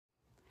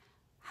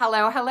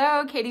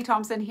Hello, Kady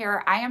Thompson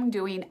here. I am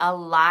doing a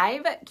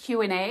live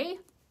Q&A.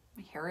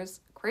 My hair is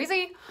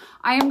crazy.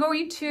 I am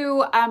going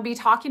to be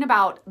talking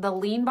about the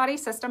Lean Body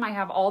System. I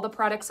have all the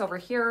products over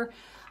here.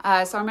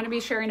 So I'm going to be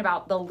sharing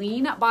about the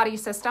Lean Body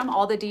System,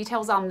 all the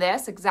details on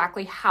this,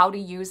 exactly how to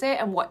use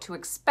it and what to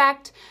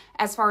expect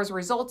as far as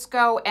results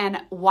go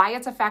and why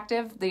it's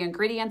effective, the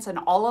ingredients and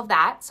all of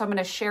that. So I'm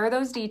going to share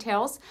those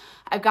details.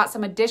 I've got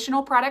some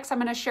additional products I'm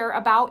going to share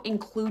about,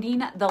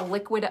 including the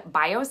liquid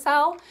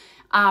biocell.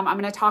 I'm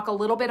going to talk a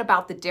little bit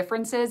about the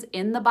differences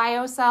in the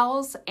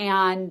biocells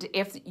and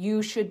if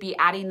you should be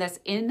adding this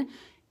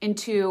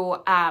into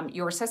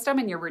your system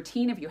and your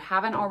routine if you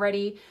haven't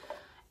already.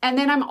 And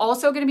then I'm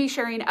also going to be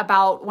sharing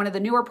about one of the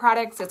newer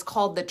products. It's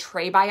called the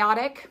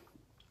Trebiotic.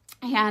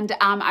 And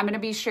I'm going to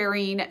be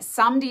sharing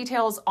some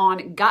details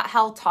on gut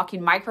health,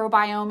 talking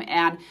microbiome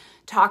and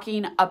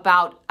talking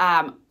about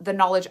the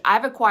knowledge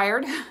I've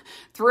acquired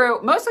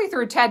mostly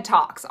through TED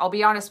Talks. I'll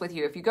be honest with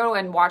you. If you go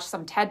and watch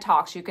some TED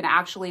Talks, you can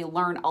actually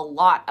learn a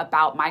lot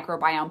about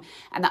microbiome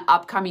and the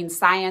upcoming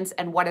science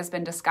and what has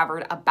been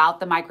discovered about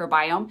the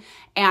microbiome.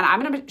 And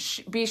I'm going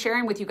to be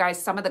sharing with you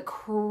guys some of the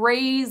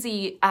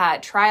crazy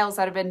trials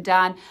that have been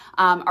done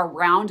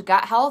around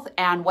gut health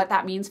and what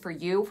that means for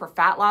you, for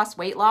fat loss,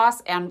 weight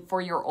loss, and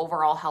for your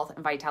overall health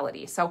and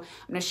vitality. So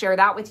I'm going to share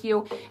that with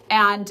you.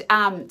 And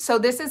so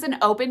this is an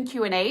open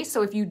Q&A.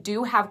 So if you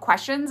do have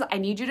questions, I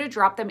need you to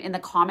drop them in the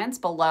comments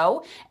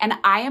below. And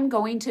I am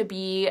going to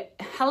be,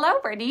 hello,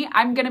 Brittany.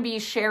 I'm going to be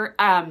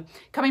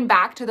coming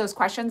back to those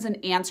questions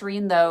and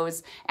answering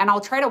those. And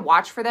I'll try to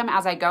watch for them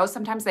as I go.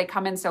 Sometimes they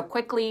come in so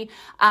quickly.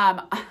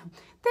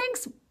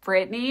 Thanks,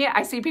 Brittany.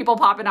 I see people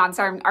popping on,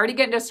 so I'm already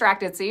getting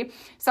distracted. See,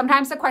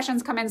 sometimes the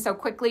questions come in so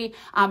quickly,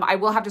 I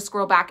will have to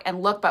scroll back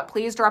and look, but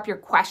please drop your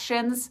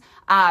questions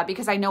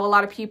because I know a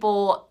lot of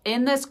people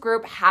in this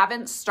group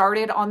haven't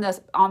started on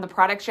the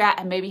products yet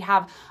and maybe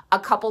have a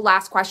couple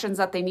last questions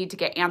that they need to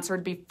get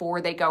answered before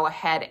they go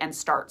ahead and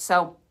start.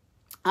 So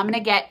I'm going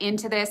to get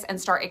into this and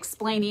start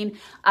explaining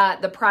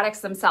the products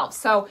themselves.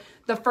 So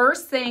the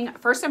first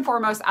and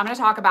foremost, I'm going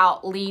to talk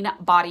about Lean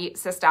Body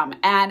System.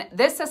 And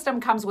this system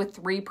comes with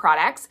 3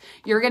 products.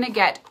 You're going to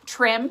get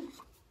Trim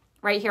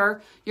right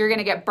here. You're going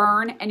to get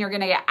Burn and you're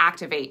going to get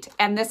Activate.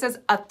 And this is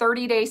a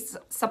 30-day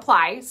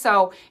supply.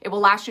 So it will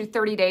last you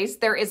 30 days.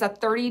 There is a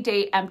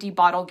 30-day empty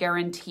bottle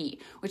guarantee,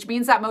 which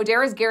means that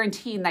Modere is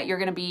guaranteeing that you're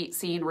going to be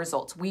seeing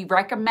results. We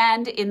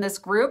recommend in this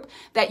group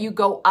that you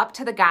go up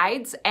to the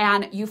guides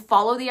and you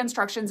follow the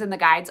instructions in the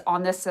guides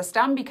on this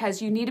system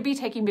because you need to be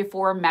taking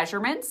before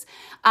measurements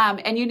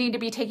and you need to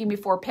be taking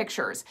before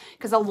pictures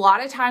because a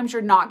lot of times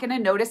you're not going to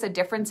notice a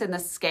difference in the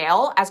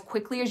scale as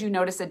quickly as you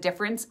notice a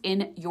difference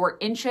in your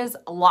inches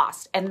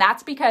lost. And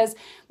that's because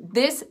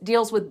this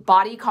deals with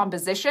body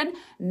composition,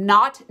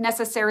 not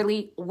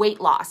necessarily weight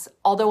loss.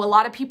 Although a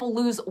lot of people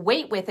lose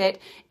weight with it,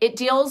 it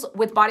deals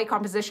with body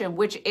composition,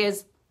 which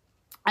is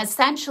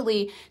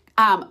essentially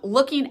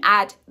looking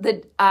at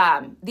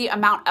the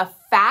amount of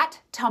fat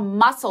to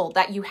muscle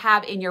that you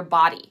have in your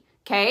body.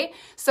 Okay.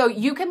 So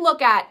you can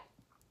look at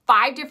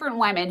 5 different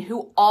women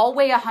who all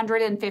weigh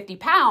 150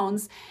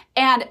 pounds,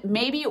 and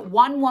maybe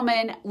one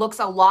woman looks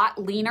a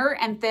lot leaner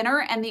and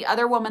thinner, and the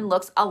other woman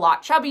looks a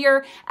lot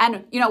chubbier,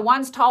 and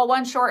one's tall,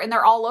 one's short, and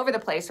they're all over the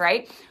place,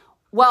 right?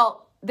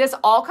 Well, this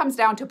all comes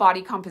down to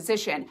body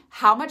composition.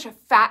 How much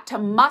fat to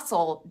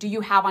muscle do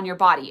you have on your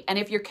body? And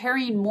if you're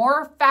carrying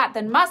more fat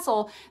than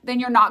muscle,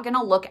 then you're not going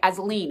to look as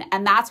lean.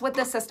 And that's what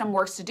this system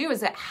works to do,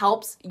 is it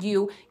helps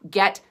you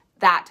get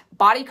that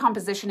body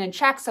composition in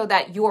check so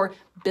that you're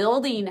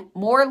building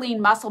more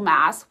lean muscle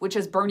mass, which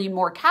is burning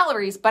more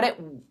calories, but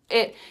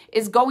it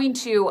is going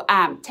to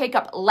take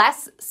up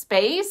less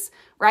space,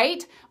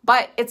 right?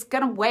 But it's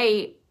going to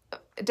weigh,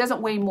 it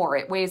doesn't weigh more.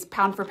 It weighs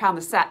pound for pound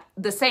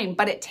the same,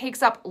 but it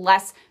takes up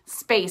less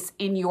space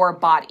in your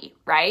body,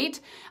 right?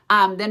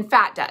 Than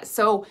fat does.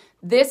 So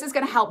this is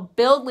going to help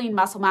build lean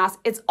muscle mass.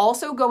 It's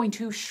also going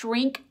to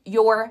shrink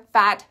your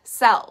fat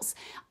cells.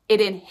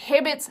 It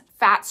inhibits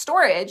fat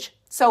storage.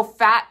 So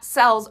fat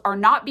cells are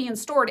not being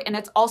stored, and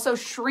it's also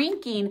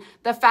shrinking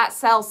the fat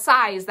cell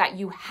size that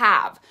you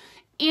have.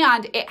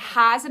 And it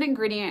has an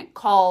ingredient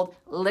called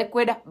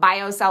liquid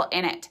biocell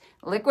in it.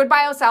 Liquid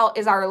biocell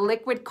is our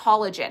liquid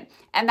collagen,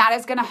 and that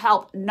is going to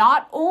help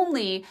not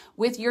only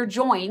with your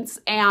joints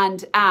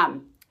and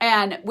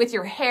with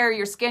your hair,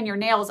 your skin, your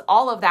nails,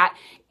 all of that.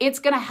 It's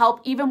going to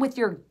help even with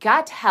your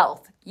gut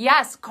health.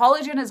 Yes,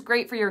 collagen is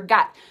great for your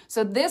gut.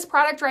 So this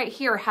product right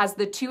here has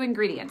the 2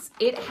 ingredients.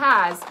 It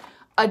has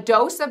a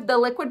dose of the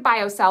liquid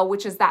biocell,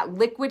 which is that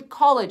liquid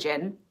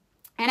collagen,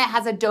 and it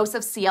has a dose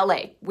of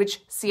CLA,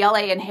 which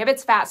CLA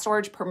inhibits fat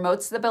storage,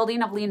 promotes the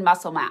building of lean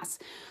muscle mass.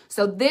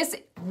 So this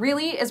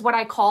really is what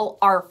I call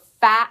our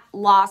fat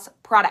loss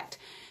product.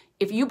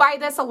 If you buy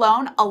this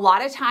alone, a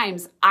lot of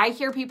times I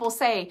hear people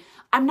say,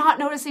 I'm not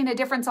noticing a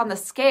difference on the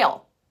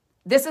scale.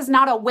 This is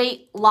not a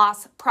weight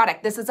loss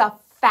product. This is a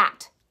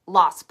fat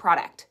loss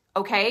product,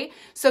 okay?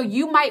 So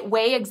you might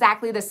weigh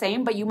exactly the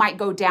same, but you might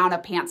go down a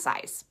pant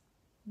size.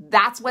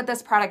 That's what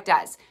this product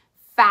does.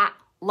 Fat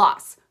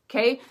loss.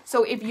 Okay,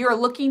 so if you're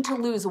looking to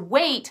lose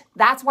weight,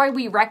 that's why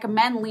we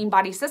recommend Lean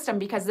Body System,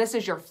 because this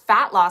is your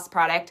fat loss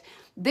product.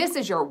 This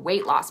is your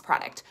weight loss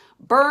product.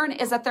 Burn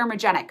is a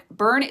thermogenic.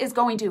 Burn is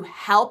going to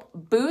help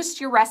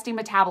boost your resting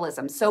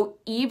metabolism. So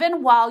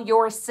even while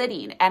you're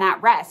sitting and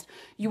at rest,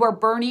 you are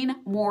burning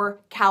more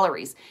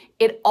calories.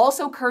 It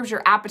also curbs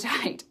your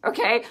appetite,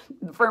 okay?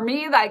 For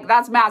me, like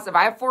that's massive.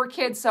 I have 4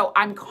 kids, so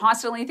I'm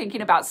constantly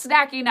thinking about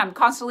snacking. I'm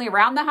constantly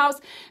around the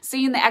house,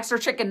 seeing the extra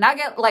chicken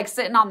nugget, like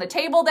sitting on the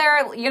table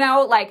there, you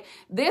know, like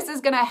this is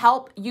gonna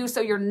help you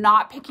so you're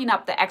not picking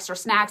up the extra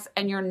snacks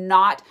and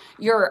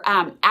your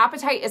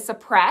appetite is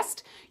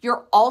suppressed.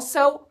 You're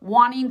also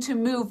wanting to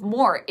move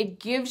more. It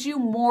gives you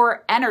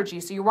more energy.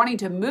 So you're wanting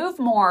to move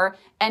more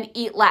and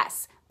eat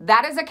less.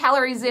 That is a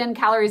calories in,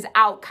 calories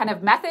out kind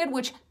of method,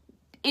 which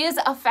is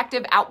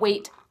effective at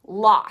weight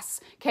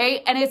loss, okay?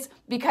 And it's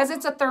because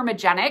it's a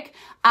thermogenic.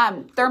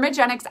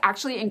 Thermogenics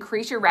actually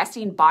increase your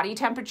resting body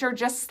temperature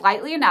just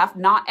slightly enough,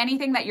 not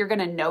anything that you're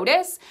gonna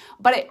notice,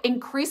 but it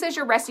increases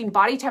your resting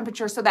body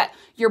temperature so that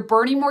you're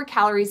burning more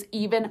calories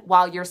even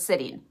while you're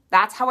sitting.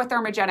 That's how a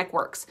thermogenic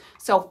works.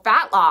 So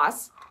fat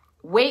loss,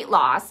 weight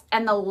loss,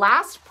 and the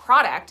last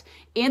product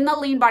in the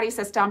Lean Body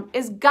System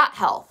is gut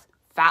health.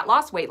 Fat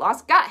loss, weight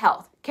loss, gut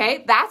health,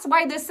 okay? That's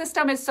why this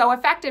system is so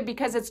effective,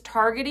 because it's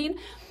targeting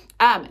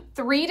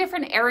 3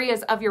 different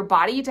areas of your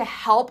body to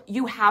help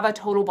you have a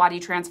total body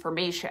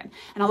transformation.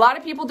 And a lot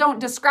of people don't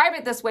describe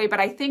it this way, but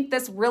I think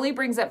this really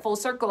brings it full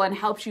circle and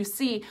helps you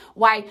see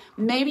why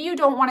maybe you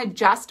don't want to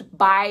just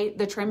buy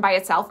the trim by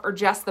itself or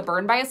just the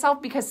burn by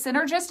itself, because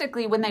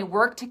synergistically, when they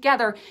work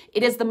together,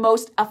 it is the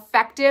most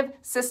effective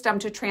system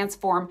to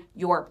transform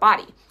your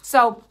body.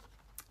 So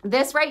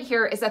this right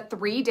here is a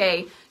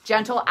 3-day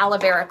gentle aloe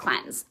vera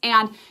cleanse.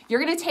 And you're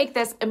gonna take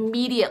this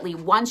immediately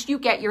once you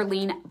get your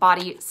Lean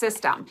Body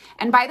System.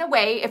 And by the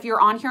way, if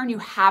you're on here and you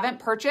haven't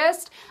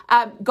purchased,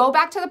 go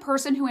back to the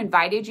person who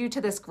invited you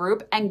to this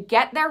group and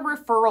get their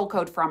referral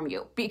code from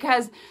you,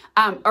 because,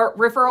 or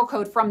referral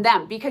code from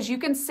them, because you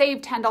can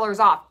save $10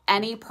 off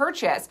any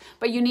purchase,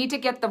 but you need to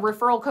get the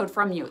referral code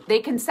from you. They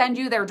can send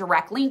you their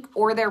direct link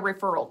or their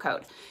referral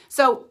code.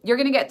 So you're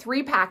gonna get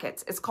 3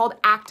 packets. It's called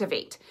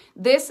Activate.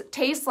 This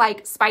tastes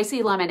like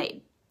spicy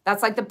lemonade.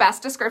 That's like the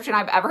best description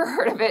I've ever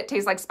heard of it.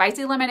 Tastes like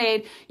spicy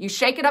lemonade. You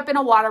shake it up in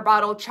a water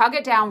bottle, chug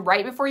it down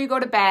right before you go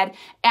to bed.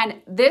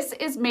 And this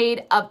is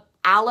made of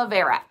aloe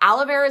vera.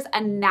 Aloe vera is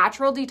a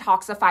natural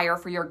detoxifier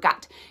for your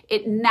gut.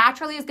 It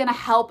naturally is going to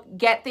help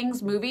get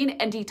things moving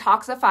and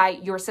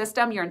detoxify your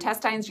system, your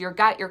intestines, your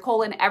gut, your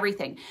colon,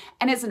 everything.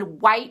 And it's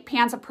white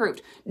pants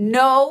approved.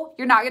 No,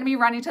 you're not going to be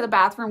running to the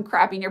bathroom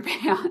crapping your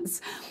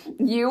pants.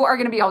 You are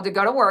going to be able to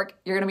go to work.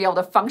 You're going to be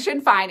able to function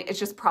fine. It's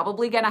just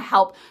probably going to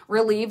help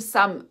relieve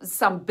some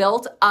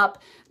built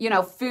up, you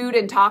know, food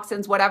and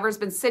toxins, whatever's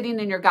been sitting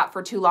in your gut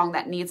for too long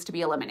that needs to be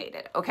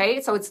eliminated.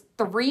 Okay. So it's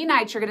 3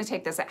 nights you're going to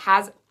take this. It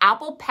has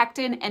apple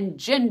pectin and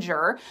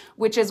ginger,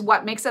 which is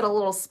what makes it a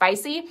little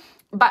spicy.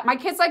 But my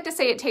kids like to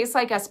say it tastes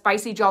like a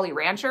spicy Jolly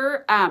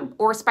Rancher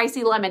or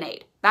spicy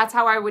lemonade. That's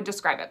how I would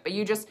describe it. But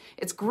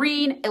it's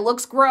green, it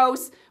looks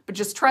gross, but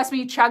just trust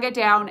me, chug it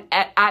down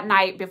at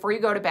night before you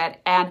go to bed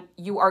and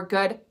you are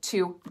good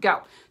to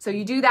go. So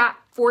you do that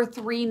for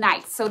 3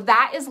 nights. So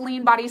that is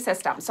Lean Body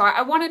System. So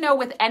I want to know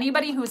with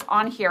anybody who's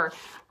on here,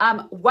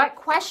 what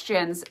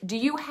questions do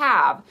you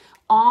have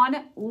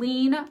on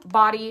Lean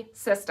Body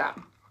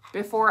System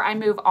before I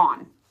move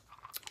on?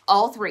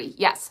 All 3,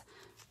 yes.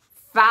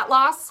 Fat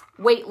loss,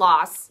 weight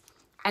loss,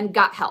 and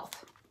gut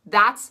health.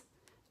 That's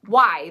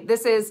why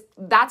this is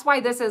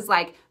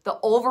like the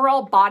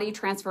overall body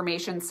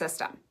transformation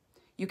system.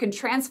 You can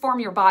transform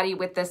your body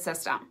with this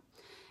system.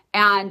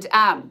 And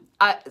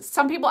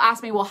some people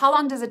ask me, well, how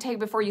long does it take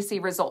before you see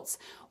results?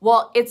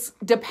 Well, it's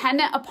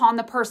dependent upon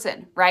the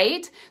person,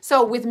 right?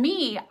 So with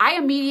me, I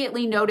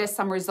immediately noticed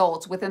some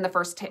results within the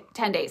first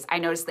 10 days. I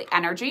noticed the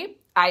energy.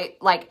 I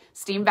like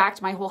steam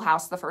vacuumed my whole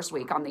house the first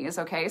week on these,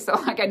 okay? So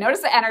like I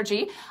noticed the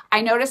energy. I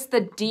noticed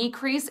the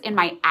decrease in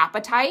my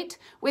appetite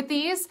with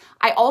these.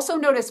 I also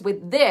noticed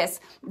with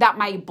this that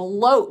my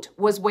bloat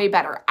was way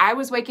better. I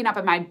was waking up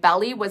and my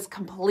belly was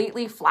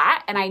completely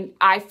flat and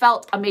I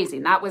felt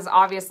amazing. That was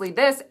obviously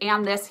this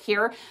and this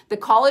here. The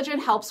collagen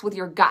helps with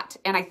your gut.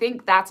 And I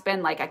think that's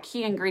been like a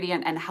key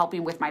ingredient in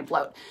helping with my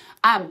bloat.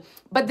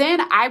 But then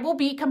I will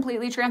be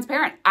completely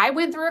transparent. I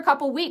went through a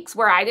couple weeks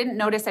where I didn't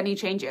notice any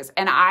changes.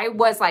 And I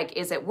was like,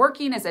 is it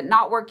working? Is it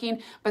not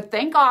working? But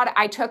thank God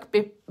I took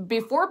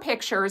before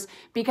pictures,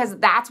 because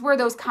that's where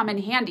those come in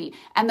handy.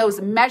 And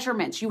those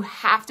measurements, you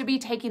have to be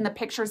taking the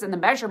pictures and the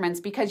measurements,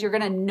 because you're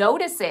going to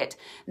notice it,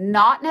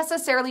 not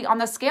necessarily on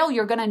the scale.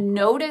 You're going to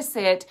notice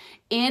it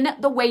in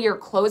the way your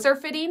clothes are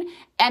fitting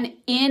and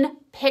in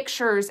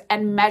pictures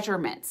and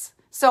measurements.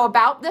 So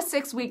about the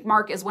 6-week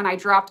mark is when I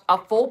dropped a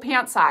full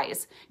pant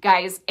size,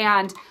 guys.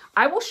 And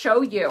I will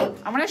show you,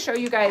 I'm going to show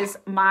you guys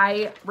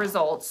my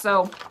results.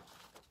 So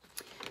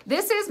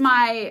this is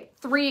my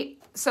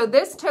so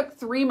this took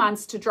 3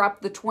 months to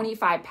drop the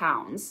 25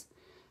 pounds.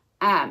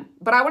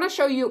 But I want to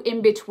show you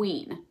in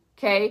between.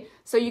 Okay,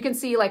 so you can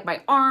see like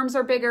my arms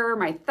are bigger,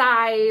 my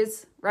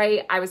thighs,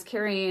 right? I was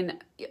carrying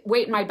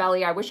weight in my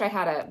belly. I wish I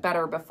had a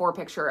better before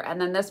picture.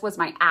 And then this was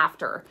my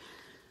after.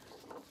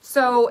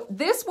 So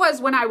this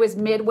was when I was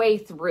midway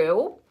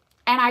through,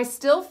 and I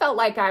still felt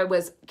like I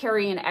was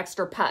carrying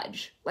extra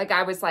pudge. Like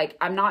I was like,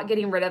 I'm not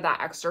getting rid of that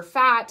extra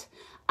fat.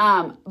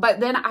 But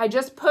then I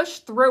just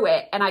pushed through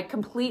it and I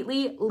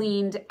completely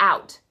leaned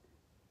out.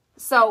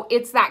 So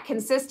it's that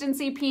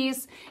consistency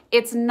piece.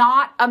 It's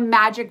not a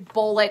magic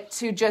bullet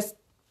to just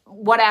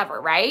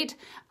whatever, right?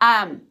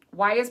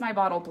 Why is my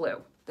bottle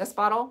blue? This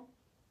bottle?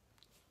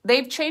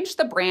 They've changed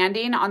the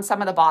branding on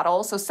some of the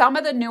bottles. So some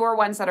of the newer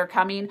ones that are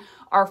coming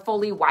are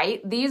fully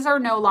white. These are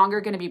no longer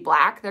going to be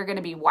black. They're going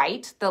to be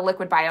white, the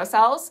liquid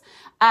biocells.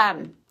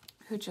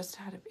 Who just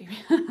had a baby?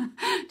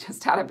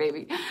 Just had a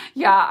baby.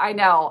 Yeah, I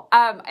know.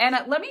 And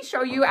let me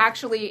show you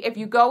actually, if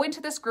you go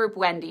into this group,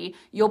 Wendy,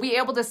 you'll be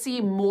able to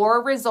see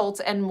more results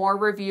and more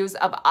reviews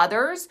of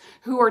others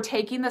who are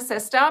taking the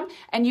system.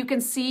 And you can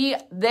see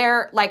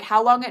their, like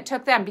how long it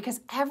took them,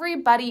 because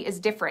everybody is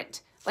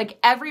different. Like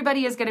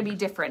everybody is going to be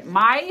different.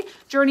 My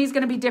journey is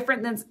going to be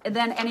different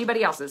than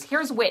anybody else's.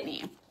 Here's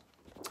Whitney.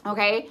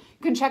 Okay.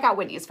 You can check out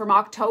Whitney's from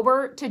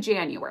October to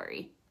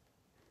January.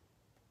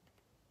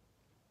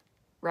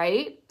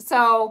 Right?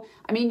 So,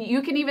 I mean,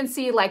 you can even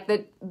see like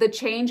the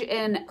change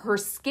in her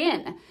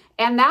skin.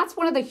 And that's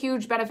one of the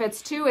huge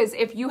benefits too, is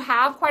if you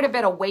have quite a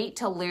bit of weight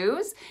to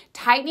lose,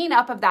 tightening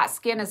up of that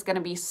skin is going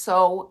to be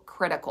so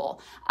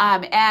critical.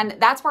 And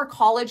that's where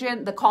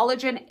the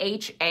collagen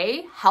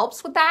HA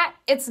helps with that.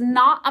 It's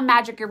not a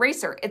magic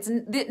eraser.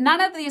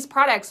 None of these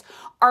products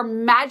are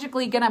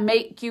magically going to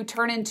make you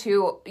turn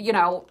into, you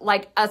know,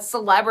 like a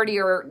celebrity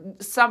or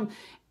some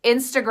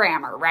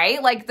Instagrammer,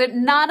 right? Like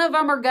none of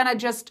them are going to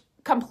just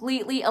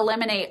completely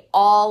eliminate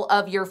all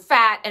of your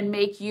fat and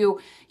make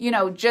you, you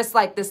know, just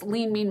like this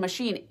lean, mean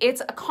machine.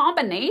 It's a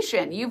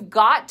combination. You've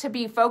got to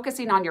be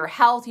focusing on your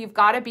health. You've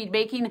got to be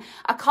making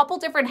a couple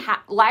different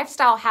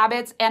lifestyle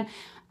habits, and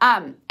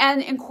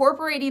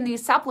incorporating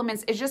these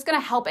supplements is just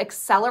going to help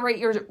accelerate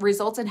your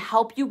results and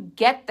help you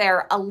get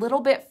there a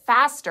little bit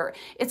faster.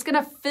 It's going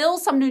to fill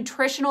some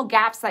nutritional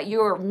gaps that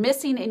you are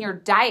missing in your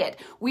diet.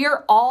 We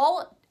are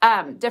all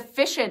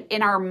deficient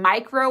in our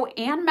micro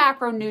and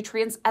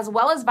macronutrients, as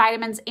well as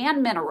vitamins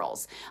and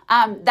minerals.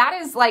 That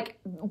is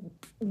like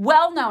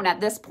well known at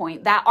this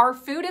point that our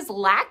food is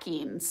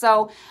lacking.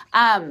 So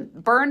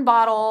burn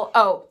bottle,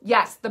 oh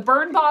yes, the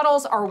burn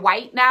bottles are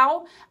white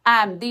now.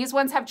 These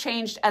ones have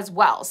changed as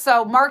well.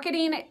 So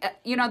marketing,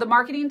 you know, the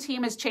marketing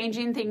team is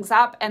changing things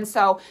up. And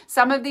so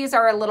some of these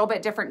are a little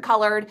bit different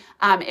colored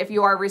if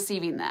you are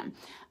receiving them.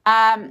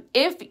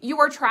 If you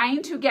are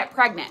trying to get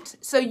pregnant,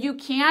 so you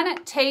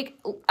can take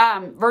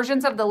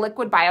versions of the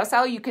liquid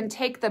biocell. You can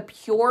take the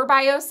pure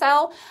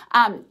biocell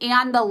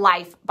and the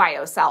life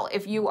biocell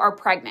if you are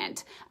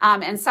pregnant.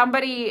 And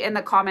somebody in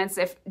the comments,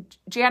 if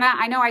Jana,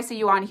 I know I see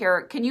you on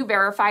here, can you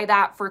verify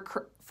that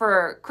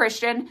for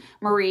Christian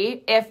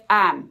Marie? If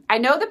I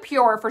know the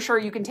pure for sure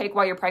you can take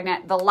while you're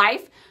pregnant. The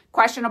life,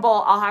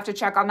 questionable. I'll have to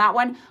check on that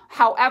one.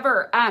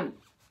 However,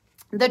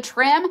 the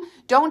trim,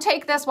 don't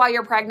take this while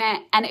you're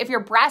pregnant. And if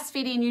you're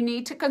breastfeeding, you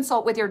need to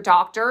consult with your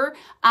doctor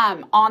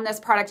on this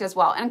product as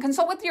well. And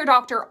consult with your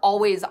doctor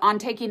always on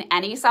taking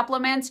any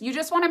supplements. You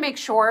just want to make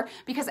sure,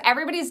 because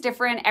everybody's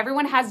different.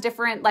 Everyone has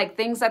different like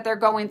things that they're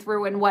going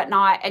through and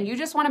whatnot. And you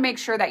just want to make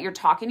sure that you're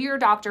talking to your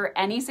doctor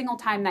any single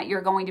time that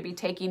you're going to be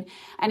taking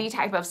any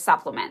type of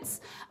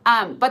supplements.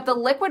 But the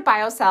liquid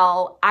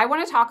biocell, I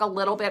want to talk a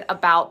little bit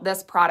about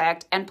this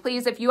product. And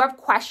please, if you have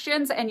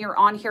questions and you're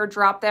on here,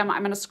 drop them.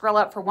 I'm going to scroll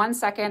up for 1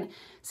 second,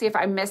 see if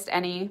I missed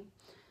any.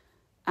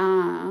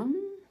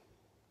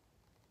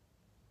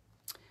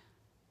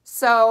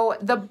 So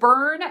the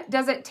burn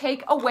doesn't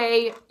take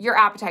away your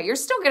appetite. You're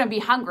still going to be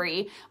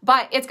hungry,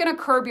 but it's going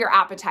to curb your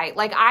appetite.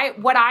 Like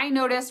what I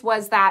noticed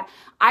was that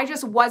I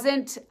just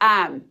wasn't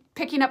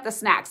picking up the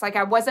snacks. Like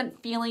I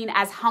wasn't feeling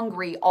as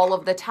hungry all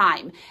of the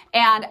time.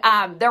 And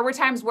there were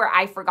times where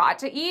I forgot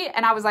to eat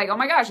and I was like, oh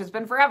my gosh, it's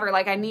been forever.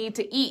 Like I need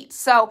to eat.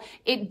 So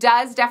it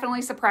does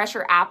definitely suppress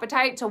your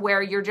appetite to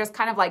where you're just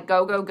kind of like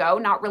go, go, go,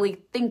 not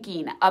really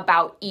thinking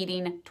about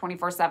eating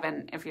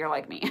 24/7 if you're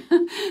like me.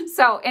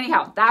 So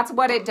anyhow, that's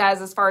what it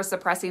does as far as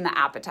suppressing the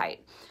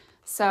appetite.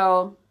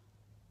 So,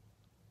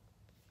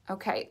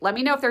 okay, let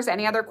me know if there's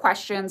any other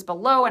questions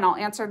below and I'll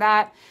answer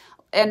that.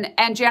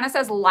 And Jana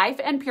says life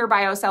and pure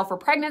biocell for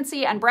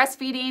pregnancy and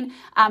breastfeeding,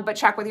 but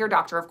check with your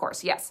doctor, of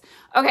course. Yes.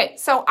 Okay.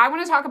 So I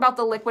want to talk about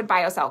the liquid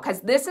biocell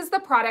because this is the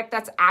product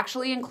that's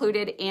actually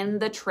included in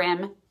the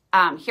trim.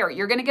 Here,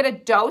 you're going to get a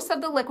dose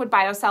of the liquid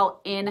biocell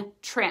in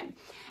trim.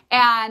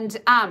 And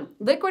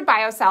liquid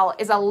biocell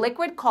is a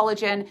liquid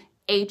collagen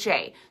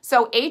HA.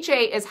 So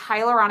HA is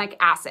hyaluronic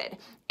acid.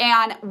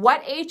 And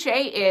what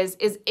HA is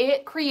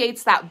it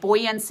creates that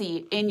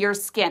buoyancy in your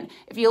skin.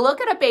 If you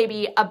look at a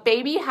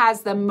baby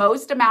has the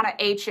most amount of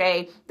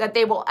HA that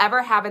they will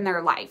ever have in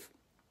their life.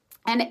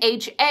 And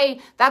HA,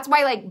 that's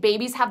why like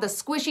babies have the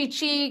squishy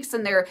cheeks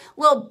and their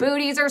little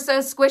booties are so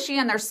squishy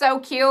and they're so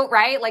cute,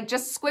 right? Like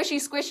just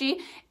squishy,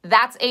 squishy.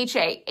 That's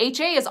HA.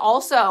 HA is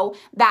also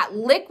that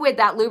liquid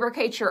that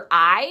lubricates your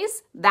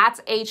eyes.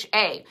 That's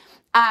HA.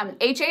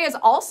 HA is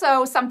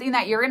also something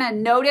that you're going to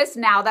notice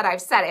now that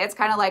I've said it. It's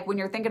kind of like when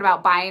you're thinking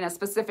about buying a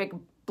specific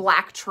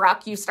black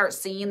truck, you start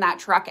seeing that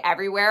truck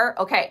everywhere.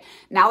 Okay,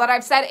 now that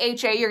I've said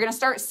HA, you're going to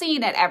start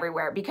seeing it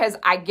everywhere because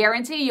I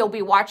guarantee you'll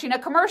be watching a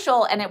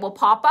commercial and it will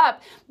pop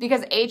up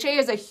because HA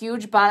is a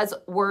huge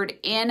buzzword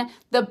in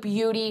the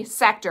beauty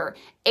sector.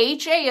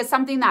 HA is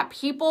something that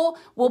people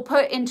will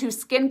put into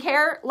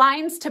skincare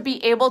lines to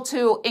be able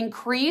to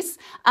increase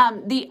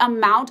the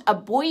amount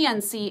of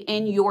buoyancy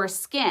in your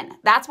skin.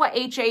 That's what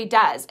HA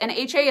does. And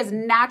HA is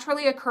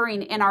naturally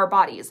occurring in our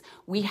bodies.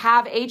 We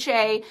have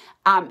HA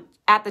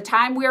at the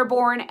time we are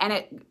born,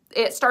 and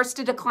it starts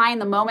to decline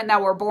the moment that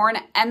we're born,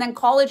 and then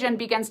collagen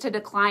begins to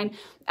decline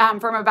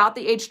from about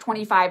the age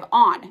 25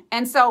 on.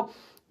 And so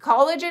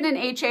collagen and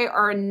HA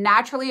are a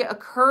naturally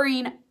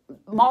occurring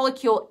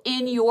molecule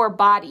in your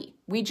body.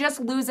 We just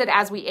lose it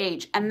as we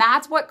age. And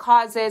that's what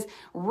causes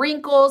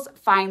wrinkles,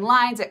 fine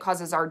lines. It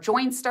causes our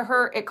joints to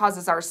hurt. It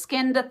causes our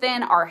skin to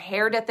thin, our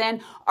hair to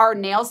thin, our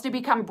nails to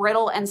become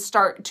brittle and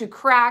start to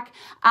crack.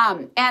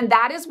 And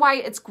that is why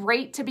it's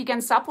great to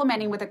begin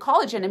supplementing with a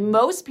collagen. And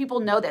most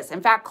people know this.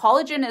 In fact,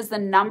 collagen is the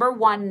number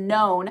one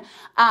known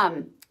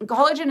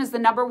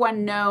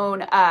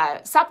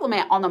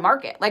supplement on the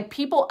market. Like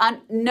people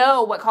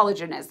know what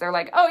collagen is. They're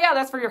like, oh yeah,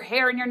 that's for your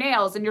hair and your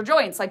nails and your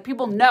joints. Like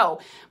people know,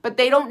 but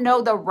they don't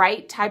know the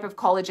right type of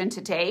collagen to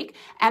take.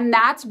 And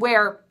that's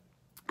where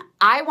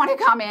I want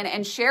to come in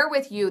and share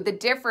with you the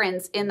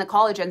difference in the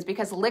collagens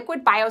because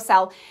liquid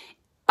biocell,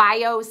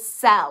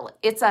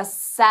 it's a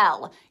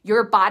cell.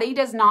 Your body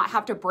does not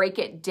have to break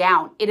it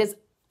down. It is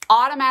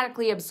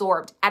automatically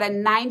absorbed at a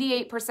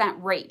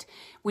 98% rate.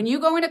 When you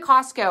go into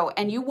Costco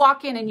and you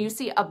walk in and you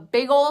see a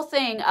big old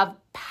thing of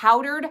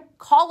powdered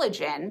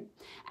collagen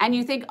and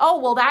you think, oh,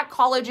 well, that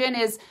collagen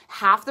is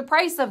half the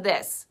price of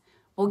this.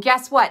 Well,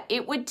 guess what?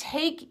 It would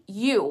take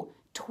you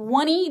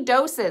 20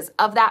 doses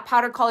of that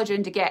powdered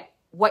collagen to get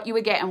what you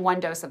would get in one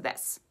dose of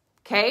this.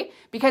 Okay?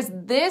 Because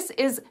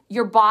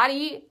your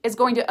body is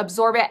going to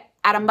absorb it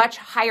at a much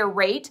higher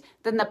rate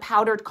than the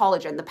powdered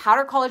collagen. The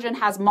powdered collagen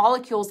has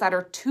molecules that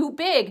are too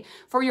big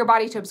for your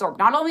body to absorb.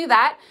 Not only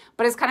that,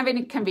 but it's kind of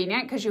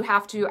inconvenient because you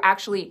have to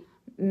actually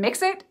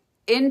mix it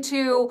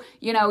into,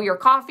 your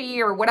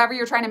coffee or whatever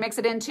you're trying to mix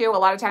it into. A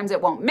lot of times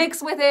it won't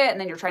mix with it and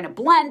then you're trying to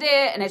blend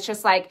it and it's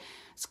just like,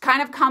 it's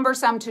kind of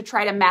cumbersome to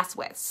try to mess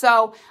with.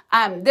 So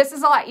this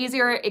is a lot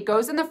easier. It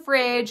goes in the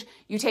fridge.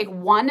 You take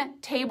 1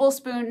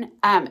 tablespoon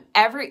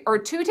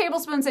 2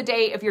 tablespoons a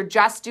day if you're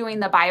just doing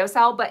the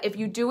BioCell. But if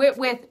you do it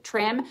with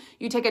trim,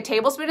 you take a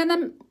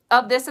tablespoon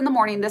of this in the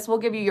morning. This will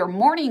give you your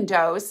morning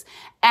dose.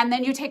 And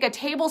then you take a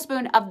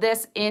tablespoon of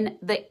this in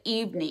the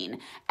evening.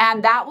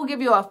 And that will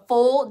give you a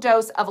full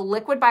dose of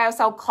liquid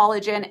BioCell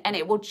collagen and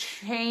it will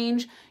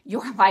change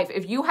your life.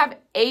 If you have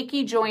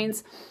achy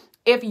joints,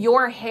 if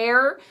your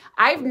hair,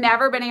 I've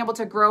never been able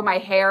to grow my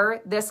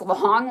hair this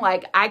long.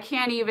 Like I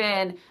can't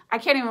even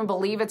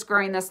believe it's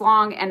growing this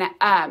long. And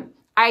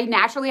I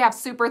naturally have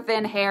super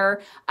thin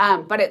hair,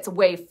 but it's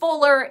way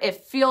fuller. It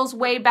feels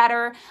way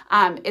better.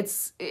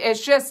 It's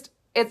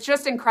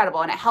just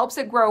incredible. And it helps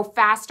it grow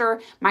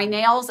faster. My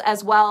nails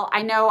as well.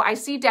 I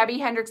see Debbie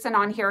Hendrickson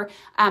on here.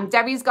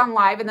 Debbie's gone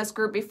live in this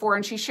group before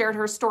and she shared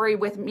her story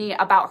with me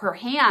about her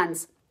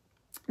hands.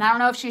 And I don't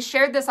know if she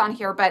shared this on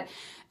here, but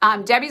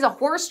Debbie's a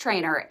horse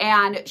trainer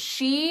and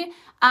she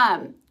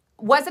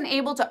wasn't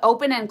able to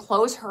open and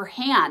close her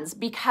hands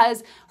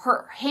because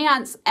her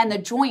hands and the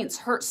joints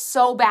hurt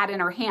so bad in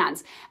her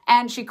hands.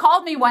 And she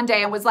called me one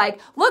day and was like,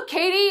 look,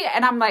 Kady.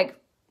 And I'm like,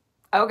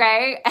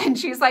 okay. And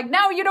she's like,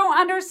 no, you don't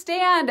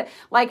understand.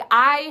 Like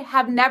I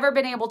have never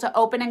been able to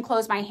open and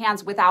close my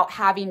hands without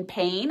having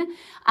pain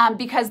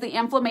because the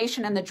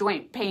inflammation and the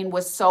joint pain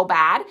was so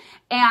bad.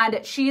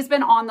 And she's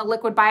been on the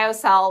liquid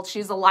BioCell.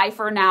 She's a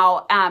lifer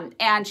now.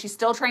 And she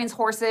still trains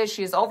horses.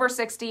 She's over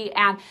 60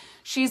 and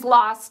she's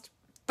lost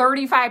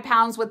 35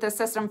 pounds with this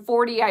system,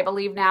 40, I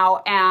believe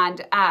now.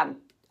 And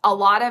a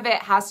lot of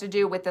it has to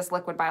do with this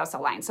liquid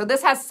BioCell line. So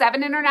this has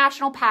 7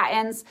 international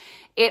patents.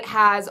 It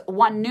has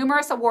won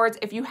numerous awards.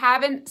 If you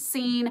haven't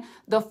seen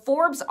the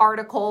Forbes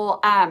article,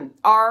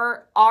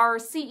 our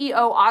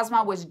CEO,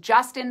 Ozma, was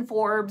just in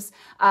Forbes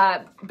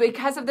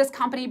because of this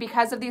company,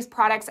 because of these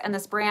products and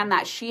this brand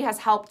that she has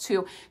helped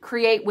to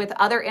create with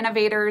other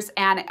innovators.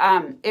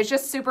 And it's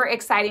just super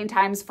exciting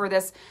times for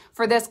this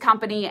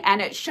company. And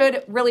it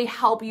should really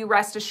help you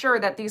rest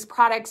assured that these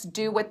products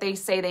do what they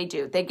say they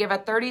do. They give a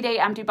 30-day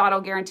empty bottle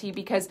guarantee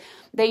because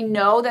they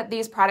know that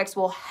these products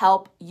will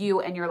help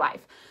you in your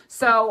life.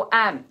 So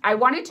I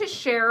wanted to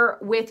share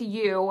with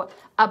you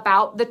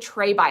about the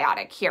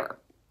Trebiotic here.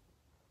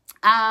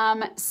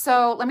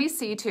 So let me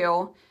see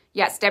too.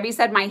 Yes, Debbie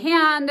said my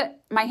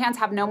hands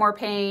have no more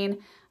pain.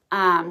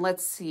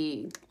 Let's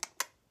see.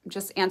 I'm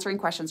just answering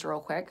questions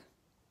real quick.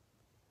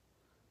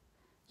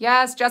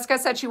 Yes, Jessica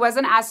said she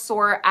wasn't as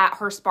sore at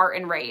her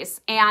Spartan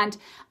race. And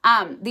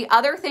the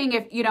other thing,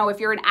 if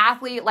you're an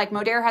athlete, like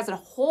Modere has a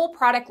whole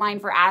product line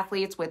for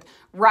athletes with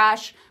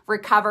Rush,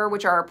 Recover,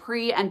 which are a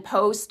pre and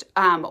post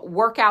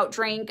workout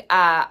drink.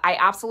 I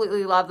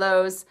absolutely love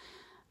those.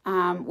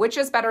 Which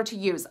is better to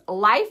use,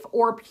 Life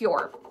or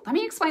Pure? Let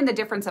me explain the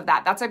difference of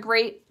that. That's a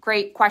great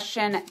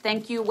question.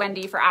 Thank you,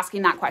 Wendy, for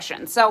asking that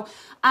question. So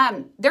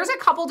there's a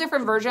couple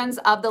different versions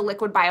of the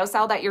Liquid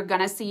BioCell that you're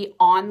going to see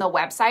on the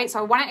website. So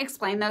I want to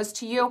explain those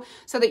to you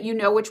so that you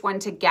know which one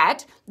to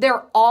get.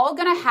 They're all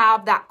going to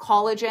have that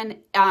collagen,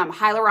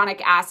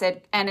 hyaluronic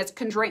acid, and it's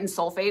chondroitin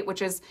sulfate,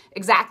 which is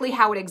exactly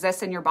how it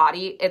exists in your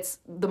body.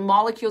 The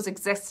molecules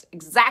exist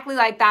exactly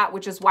like that,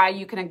 which is why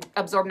you can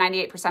absorb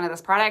 98% of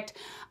this product.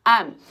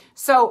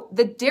 So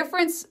the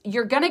difference,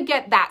 you're going to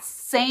get that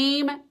same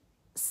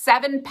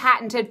 7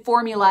 patented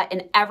formula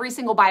in every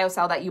single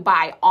BioCell that you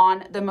buy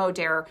on the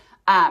Modere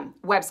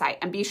website.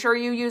 And be sure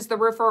you use the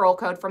referral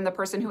code from the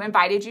person who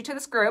invited you to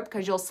this group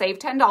because you'll save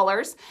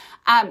 $10.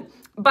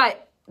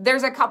 But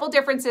there's a couple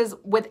differences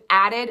with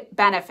added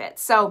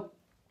benefits. So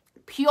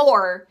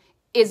Pure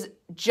is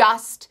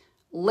just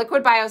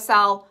Liquid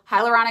BioCell,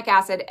 hyaluronic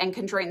acid, and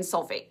chondroitin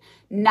sulfate.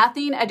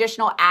 Nothing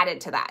additional added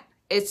to that.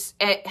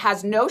 It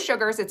has no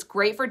sugars. It's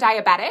great for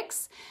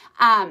diabetics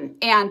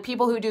and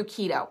people who do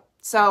keto.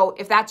 So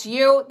if that's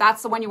you,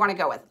 that's the one you want to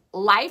go with.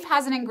 Life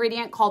has an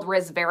ingredient called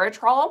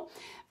resveratrol.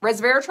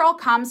 Resveratrol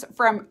comes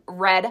from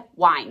red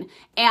wine,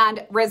 and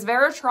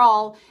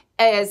resveratrol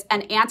is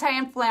an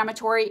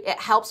anti-inflammatory. It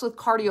helps with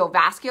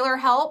cardiovascular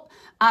health.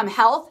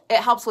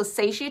 It helps with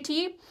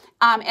satiety.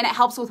 And it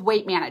helps with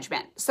weight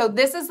management. So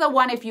this is the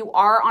one, if you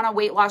are on a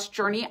weight loss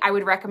journey, I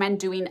would recommend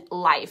doing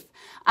Life.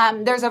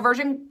 There's a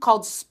version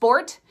called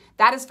Sport.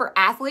 That is for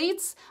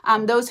athletes,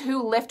 those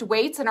who lift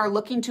weights and are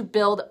looking to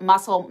build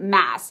muscle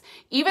mass.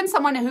 Even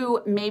someone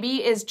who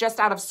maybe is just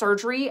out of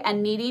surgery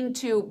and needing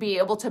to be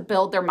able to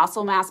build their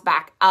muscle mass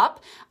back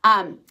up.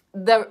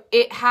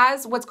 It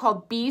has what's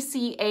called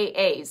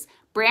BCAAs,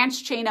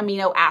 branched chain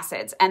amino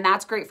acids, and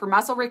that's great for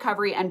muscle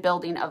recovery and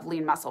building of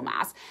lean muscle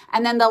mass.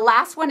 And then the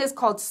last one is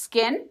called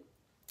Skin.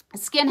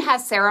 Skin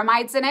has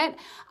ceramides in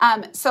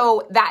it,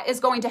 so that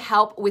is going to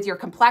help with your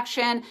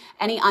complexion,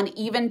 any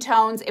uneven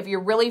tones. If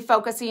you're really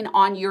focusing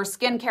on your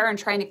skincare and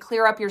trying to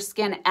clear up your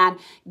skin and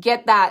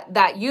get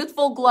that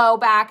youthful glow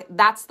back,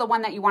 that's the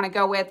one that you want to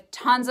go with.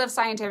 Tons of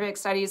scientific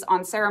studies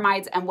on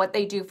ceramides and what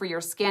they do for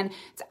your skin.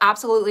 It's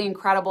absolutely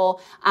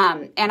incredible.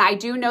 And I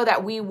do know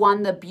that we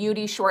won the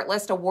Beauty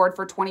Shortlist Award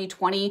for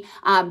 2020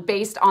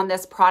 based on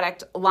this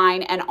product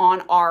line and on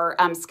our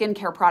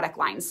skincare product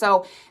line.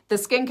 So the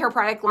skincare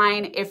product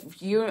line, if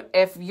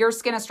your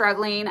skin is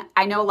struggling,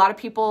 I know a lot of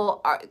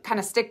people kind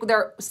of stick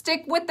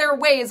with their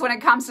ways when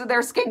it comes to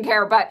their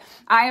skincare, but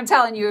I am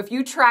telling you, if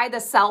you try the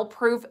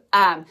cell-proof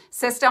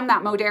system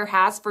that Modere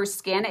has for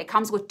skin, it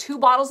comes with 2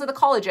 bottles of the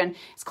collagen.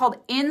 It's called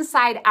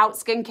Inside Out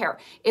Skincare.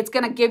 It's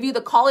going to give you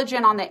the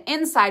collagen on the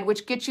inside,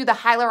 which gets you the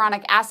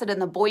hyaluronic acid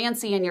and the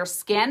buoyancy in your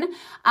skin,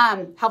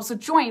 helps with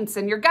joints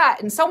and your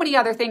gut and so many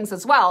other things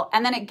as well.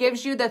 And then it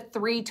gives you the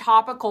 3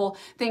 topical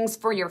things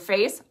for your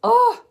face.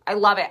 Oh, I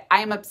love it.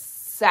 I am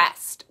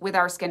obsessed with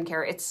our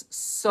skincare. It's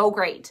so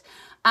great.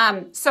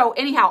 So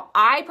anyhow,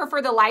 I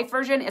prefer the Life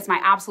version. It's my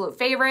absolute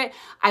favorite.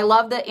 I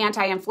love the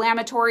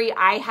anti-inflammatory.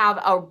 I have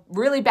a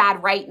really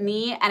bad right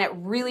knee, and it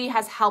really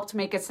has helped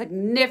make a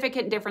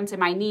significant difference in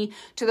my knee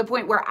to the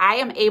point where I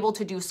am able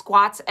to do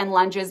squats and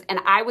lunges, and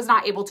I was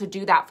not able to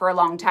do that for a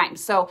long time.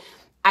 So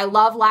I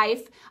love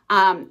Life.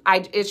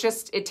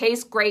 It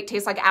tastes great,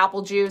 tastes like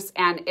apple juice,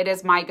 and it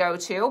is my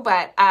go-to,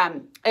 but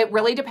it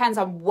really depends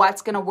on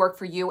what's going to work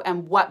for you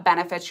and what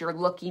benefits you're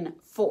looking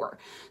for.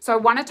 So I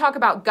want to talk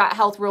about gut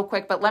health real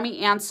quick, but let me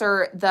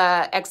answer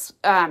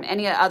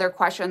any other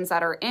questions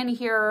that are in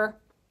here.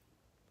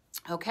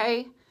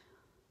 Okay.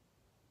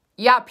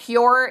 Yeah,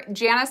 Pure.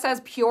 Jana says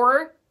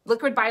Pure.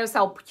 Liquid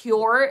BioCell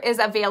Pure is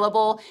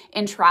available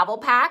in travel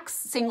packs,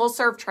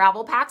 single-serve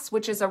travel packs,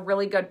 which is a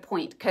really good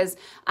point because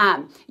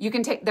you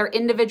can take their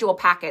individual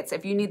packets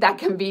if you need that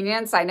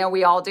convenience. I know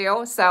we all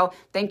do. So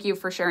thank you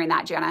for sharing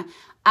that, Jana.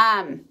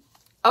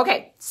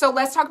 Okay, so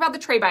let's talk about the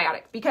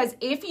Trebiotic, because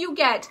if you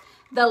get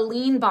the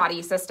Lean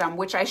Body System,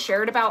 which I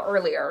shared about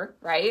earlier,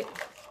 right?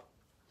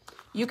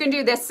 You can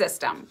do this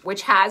system,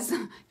 which has,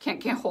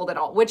 can't hold it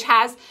all, which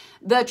has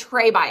the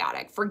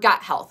Trebiotic for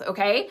gut health,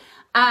 okay?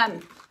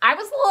 I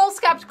was a little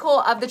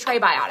skeptical of the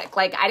Trebiotic.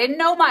 Like, I didn't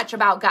know much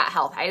about gut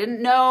health. I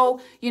didn't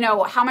know,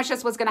 how much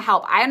this was going to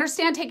help. I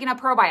understand taking a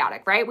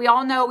probiotic, right? We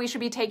all know we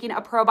should be taking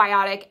a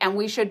probiotic, and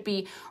we should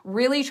be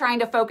really trying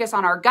to focus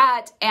on our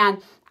gut.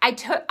 And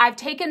I've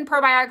taken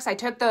probiotics. I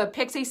took the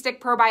Pixie Stick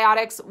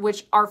probiotics,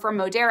 which are from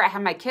Modere. I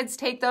have my kids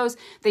take those.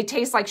 They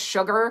taste like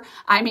sugar.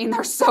 I mean,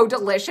 they're so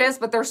delicious,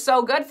 but they're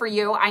so good for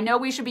you. I know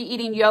we should be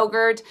eating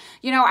yogurt.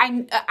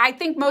 I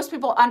think most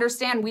people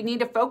understand we need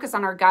to focus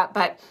on our gut,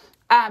 but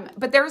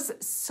there's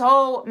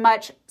so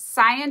much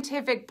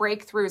scientific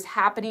breakthroughs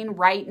happening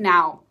right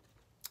now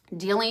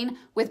dealing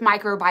with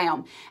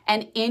microbiome.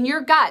 And in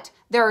your gut,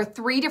 there are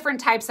 3 different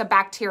types of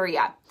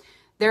bacteria.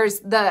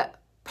 There's the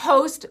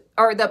post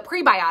or the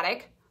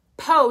prebiotic,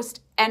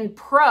 post, and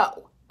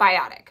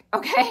probiotic.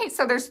 Okay,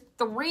 so there's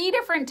 3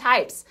 different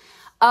types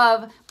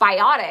of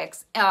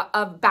biotics,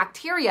 of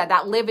bacteria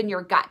that live in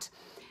your gut.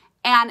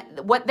 And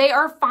what they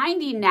are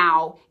finding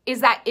now is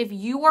that if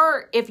you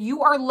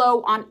are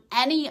low on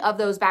any of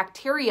those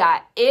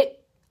bacteria,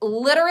 it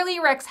literally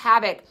wreaks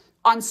havoc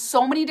on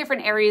so many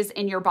different areas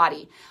in your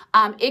body.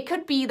 It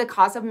could be the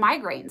cause of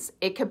migraines.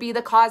 It could be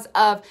the cause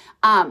of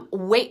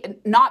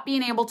not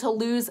being able to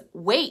lose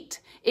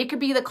weight. It could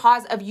be the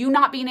cause of you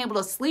not being able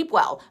to sleep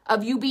well,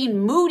 of you being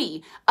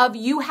moody, of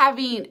you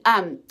having,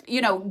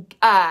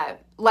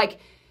 like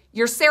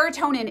your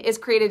serotonin is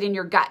created in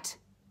your gut,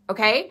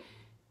 okay?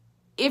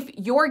 If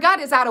your gut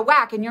is out of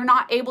whack and you're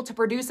not able to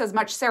produce as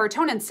much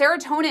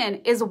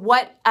serotonin is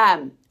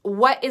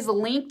what is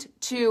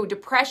linked to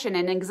depression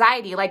and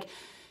anxiety. Like,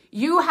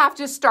 you have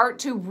to start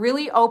to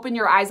really open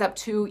your eyes up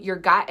to your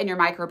gut and your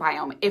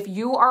microbiome. If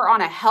you are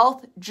on a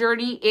health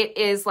journey, it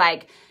is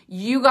like,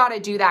 you got to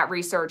do that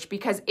research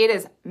because it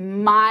is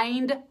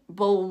mind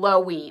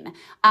blowing.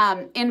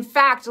 In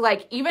fact,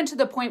 like even to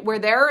the point where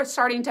they're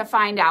starting to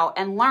find out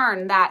and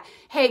learn that,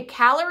 hey,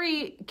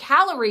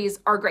 calories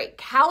are great.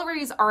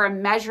 Calories are a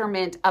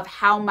measurement of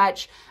how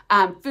much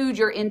food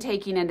you're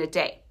intaking in a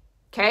day.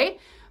 Okay.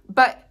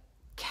 But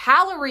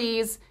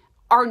calories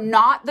are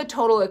not the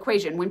total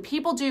equation. When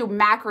people do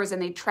macros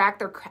and they track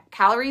their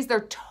calories,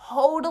 they're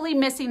totally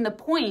missing the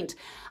point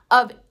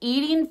of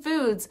eating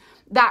foods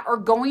that are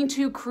going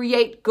to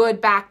create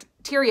good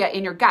bacteria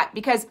in your gut,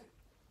 because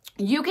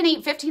you can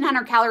eat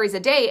 1,500 calories a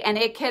day and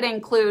it could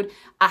include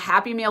a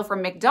Happy Meal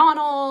from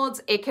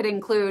McDonald's. It could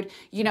include,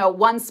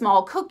 one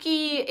small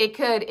cookie. It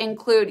could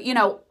include,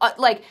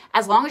 like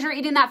as long as you're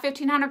eating that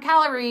 1,500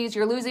 calories,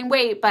 you're losing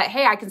weight, but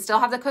hey, I can still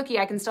have the cookie.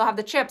 I can still have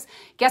the chips.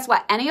 Guess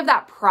what? Any of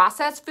that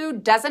processed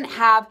food doesn't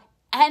have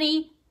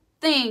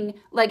anything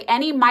like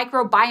any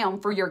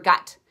microbiome for your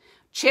gut.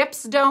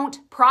 Chips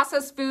don't,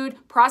 processed food,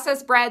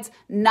 processed breads,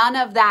 none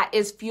of that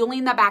is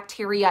fueling the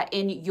bacteria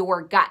in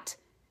your gut,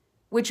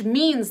 which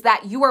means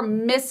that you are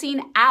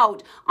missing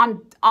out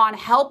on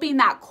helping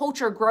that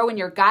culture grow in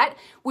your gut,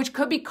 which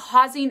could be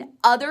causing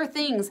other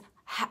things,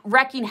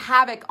 wreaking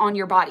havoc on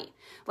your body.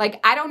 Like,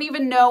 I don't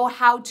even know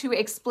how to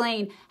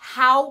explain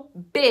how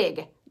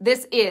big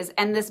this is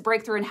and this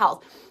breakthrough in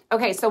health.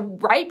 Okay, so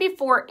right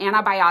before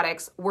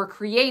antibiotics were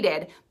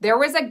created, there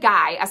was a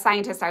guy, a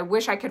scientist, I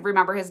wish I could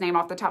remember his name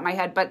off the top of my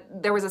head, but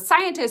there was a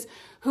scientist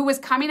who was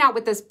coming out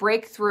with this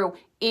breakthrough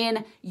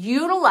in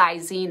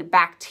utilizing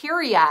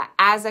bacteria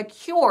as a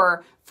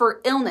cure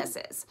for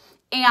illnesses.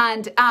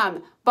 And,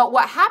 but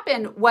what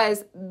happened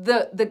was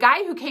the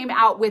guy who came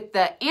out with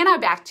the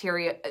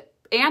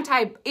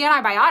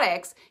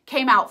antibiotics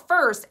came out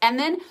first, and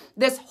then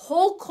this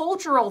whole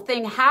cultural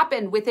thing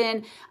happened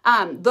within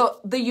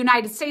the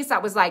United States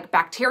that was like,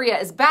 bacteria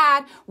is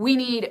bad. We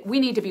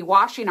need to be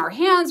washing our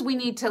hands. We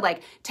need to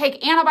like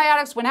take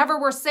antibiotics whenever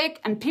we're sick,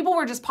 and people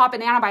were just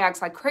popping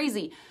antibiotics like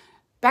crazy.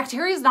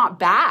 Bacteria is not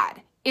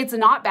bad. It's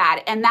not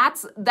bad, and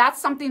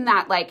that's something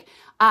that like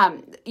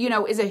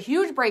is a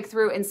huge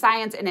breakthrough in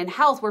science and in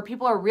health, where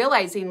people are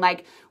realizing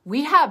like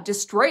we have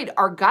destroyed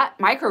our gut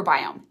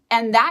microbiome.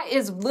 And that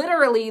is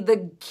literally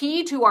the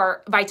key to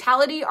our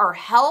vitality, our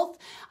health,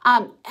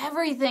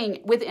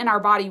 everything within our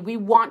body. We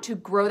want to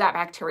grow that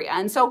bacteria.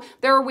 And so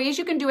there are ways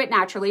you can do it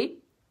naturally.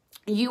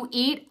 You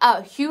eat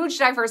a huge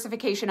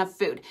diversification of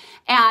food.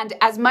 And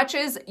as much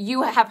as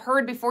you have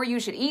heard before you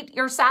should eat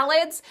your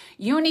salads,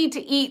 you need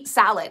to eat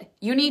salad.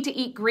 You need to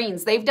eat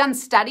greens. They've done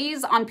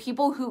studies on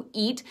people who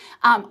eat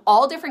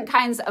all different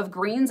kinds of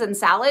greens and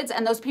salads.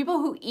 And those people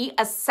who eat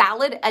a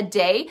salad a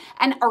day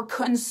and are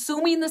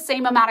consuming the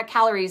same amount of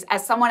calories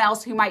as someone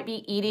else who might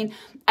be eating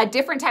a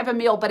different type of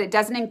meal, but it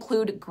doesn't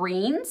include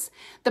greens.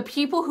 The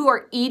people who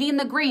are eating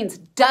the greens,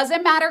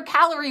 doesn't matter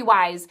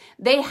calorie-wise,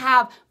 they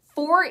have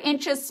 4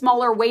 inches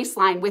smaller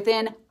waistline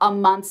within a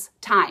month's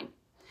time.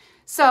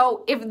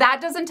 So if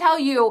that doesn't tell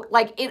you,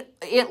 like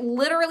it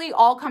literally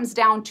all comes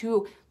down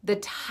to the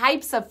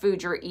types of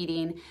food you're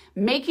eating,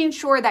 making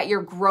sure that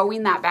you're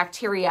growing that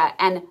bacteria.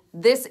 And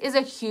this is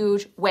a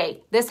huge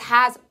way. This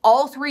has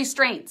all three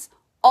strains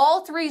of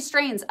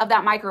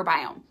that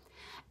microbiome.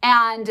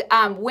 And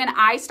when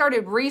I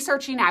started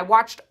researching, I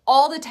watched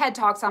all the TED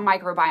Talks on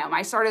microbiome.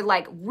 I started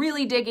like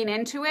really digging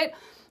into it.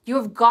 You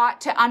have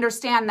got to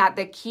understand that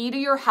the key to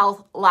your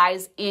health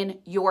lies in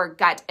your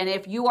gut. And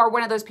if you are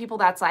one of those people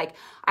that's like,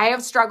 I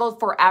have struggled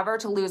forever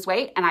to lose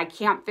weight and I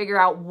can't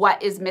figure out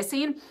what is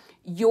missing,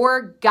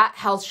 your gut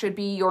health should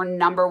be your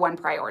number one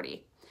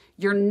priority.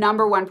 Your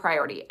number one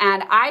priority.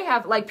 And I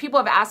have, like, people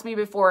have asked me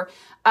before,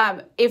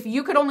 if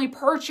you could only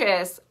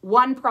purchase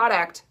one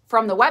product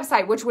from the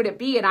website, which would it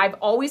be? And I've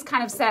always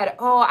kind of said,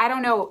 I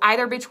don't know,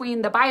 either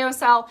between the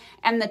BioCell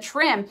and the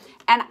Trim.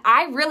 And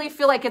I really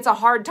feel like it's a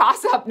hard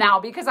toss up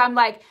now, because I'm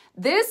like,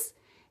 this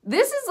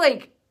is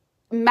like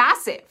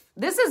massive.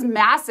 This is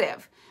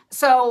massive.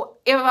 So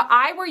if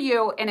I were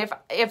you, and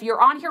if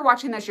you're on here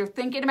watching this, you're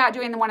thinking about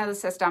doing one of the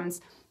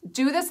systems,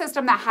 do the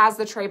system that has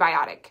the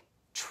Trebiotic.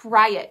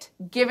 try it.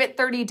 Give it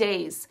 30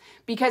 days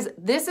because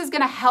this is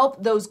going to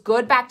help those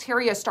good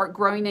bacteria start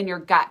growing in your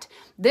gut.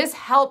 This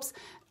helps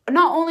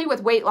not only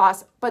with weight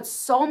loss, but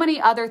so many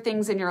other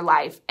things in your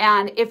life.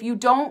 And if you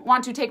don't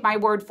want to take my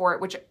word for it,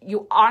 which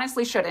you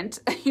honestly shouldn't,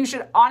 you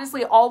should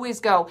honestly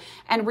always go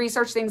and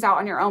research things out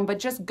on your own, but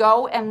just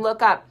go and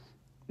look up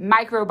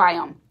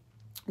microbiome.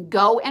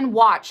 Go and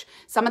watch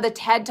some of the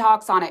TED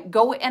Talks on it.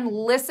 Go and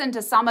listen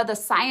to some of the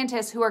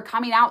scientists who are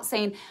coming out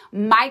saying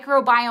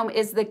microbiome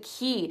is the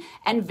key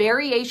and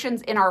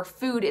variations in our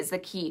food is the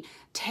key.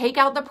 Take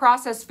out the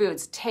processed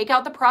foods, take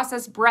out the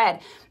processed bread.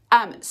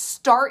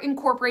 Start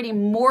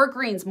incorporating more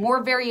greens,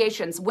 more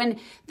variations.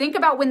 Think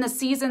about when the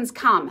seasons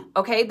come,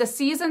 okay? The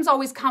seasons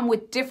always come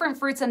with different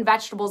fruits and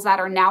vegetables that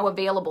are now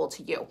available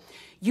to you.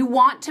 You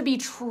want to be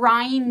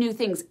trying new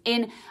things.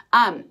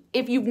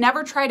 If you've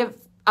never tried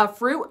a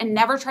fruit and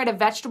never tried a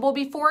vegetable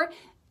before,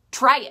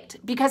 try it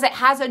because it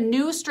has a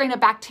new strain of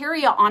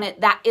bacteria on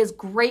it that is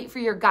great for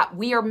your gut.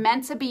 We are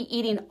meant to be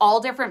eating all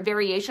different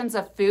variations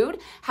of food.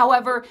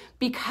 However,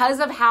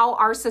 because of how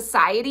our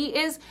society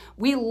is,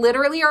 we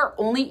literally are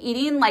only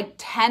eating like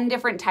 10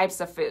 different types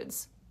of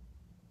foods.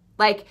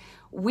 Like,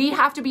 we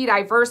have to be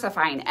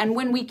diversifying. And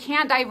when we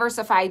can't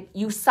diversify,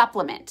 you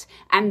supplement.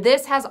 And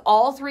this has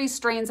all 3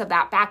 strains of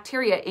that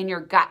bacteria in your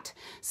gut.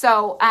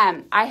 So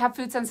I have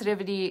food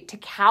sensitivity to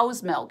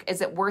cow's milk.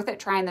 Is it worth it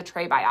trying the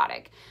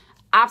Trebiotic?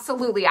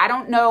 Absolutely. I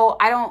don't know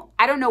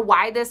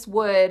why this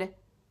would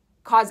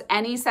cause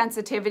any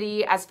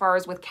sensitivity as far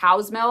as with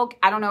cow's milk.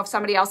 I don't know if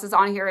somebody else is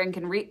on here and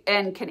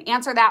can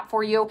answer that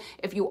for you.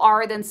 If you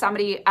are, then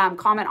somebody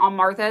comment on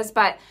Martha's.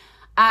 But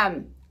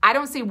I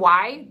don't see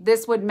why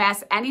this would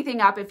mess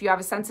anything up if you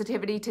have a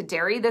sensitivity to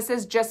dairy. This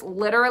is just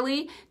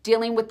literally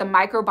dealing with the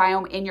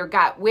microbiome in your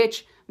gut,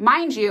 which,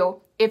 mind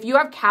you, if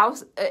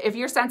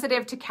you're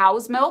sensitive to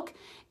cow's milk,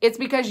 it's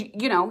because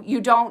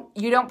you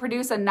don't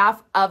produce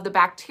enough of the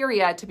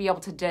bacteria to be able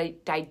to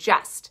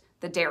digest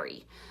the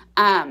dairy.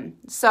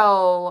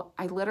 So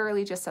I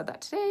literally just said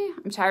that today.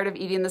 I'm tired of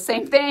eating the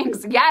same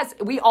things. Yes,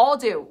 we all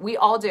do. We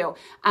all do.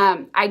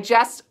 I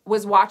just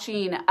was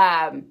watching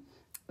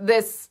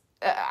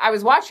I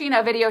was watching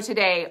a video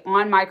today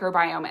on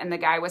microbiome, and the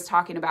guy was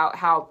talking about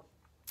how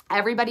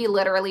everybody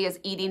literally is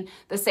eating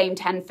the same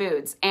 10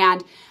 foods.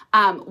 And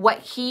what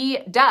he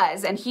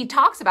does, and he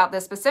talks about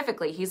this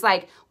specifically, he's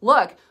like,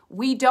 look,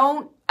 we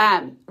don't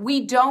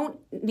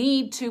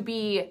need to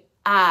be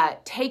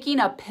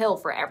taking a pill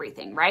for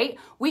everything, right?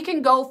 We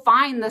can go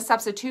find the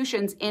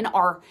substitutions in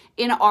our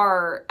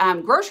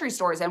grocery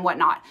stores and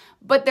whatnot.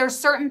 But there's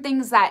certain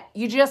things that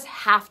you just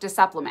have to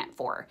supplement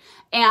for.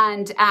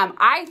 And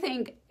I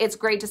think it's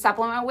great to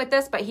supplement with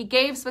this, but he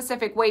gave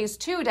specific ways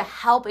too to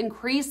help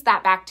increase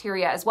that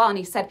bacteria as well. And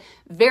he said,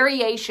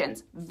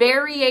 variations.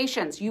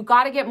 You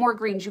got to get more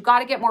greens. You got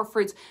to get more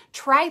fruits.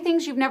 Try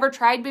things you've never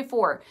tried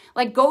before.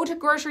 Like, go to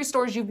grocery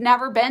stores you've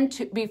never been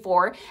to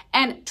before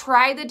and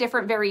try the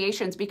different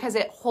variations because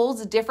it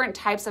holds different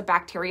types of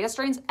bacteria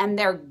strains and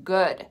they're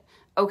good.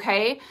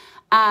 Okay.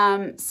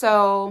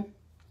 So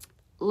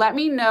let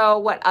me know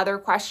what other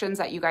questions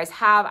that you guys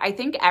have. I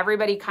think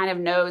everybody kind of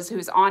knows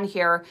who's on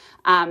here,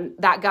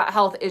 that gut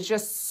health is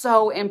just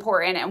so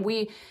important.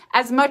 And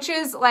as much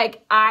as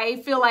like,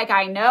 I feel like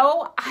I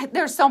know,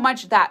 there's so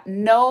much that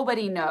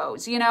nobody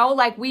knows,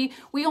 like we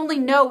only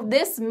know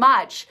this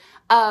much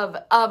of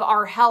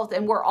our health,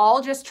 and we're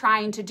all just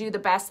trying to do the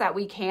best that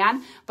we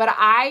can. But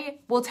I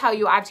will tell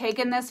you, I've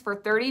taken this for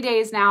 30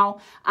 days now,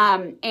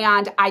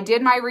 and I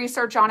did my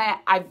research on it.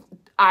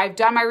 I've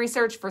done my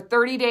research for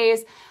 30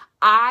 days.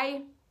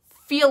 I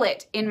feel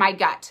it in my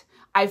gut.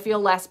 I feel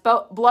less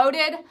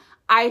bloated.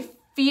 I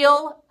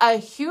feel a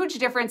huge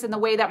difference in the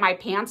way that my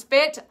pants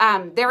fit.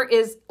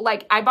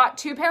 I bought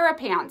 2 pair of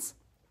pants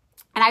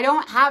and I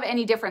don't have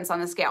any difference on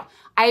the scale.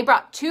 I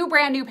bought 2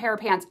 brand new pair of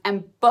pants,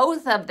 and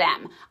both of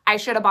them I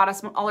should have bought a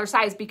smaller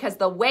size because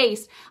the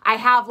waist, I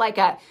have like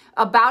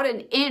about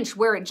an inch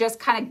where it just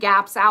kind of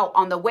gaps out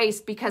on the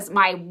waist because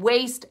my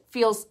waist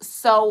feels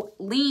so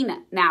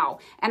lean now.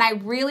 And I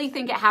really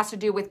think it has to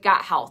do with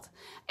gut health.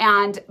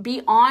 And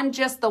beyond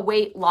just the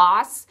weight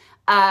loss,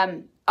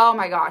 oh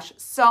my gosh,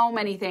 so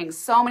many things,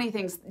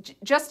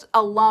 just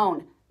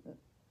alone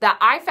that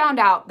I found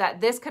out that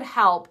this could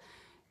help.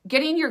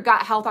 Getting your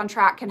gut health on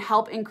track can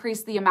help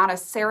increase the amount of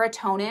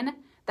serotonin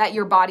that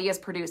your body is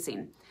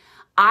producing.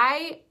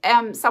 I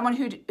am someone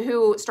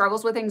who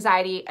struggles with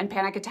anxiety and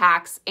panic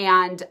attacks,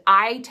 and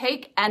I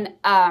take an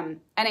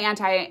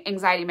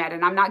anti-anxiety med,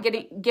 and I'm not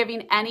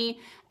giving any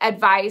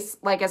advice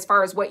like as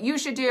far as what you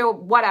should do,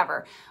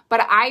 whatever.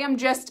 But I am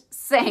just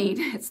saying,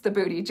 it's the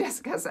booty,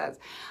 Jessica says.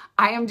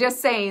 I am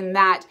just saying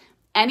that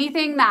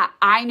anything that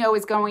I know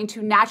is going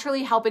to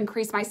naturally help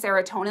increase my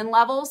serotonin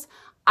levels,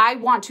 I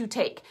want to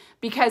take,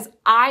 because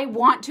I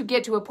want to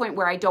get to a point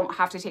where I don't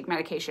have to take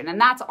medication.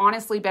 And that's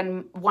honestly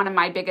been one of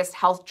my biggest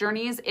health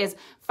journeys, is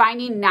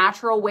finding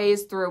natural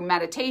ways through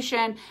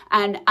meditation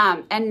and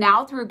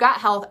now through gut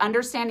health,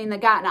 understanding the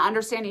gut and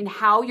understanding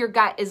how your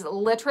gut is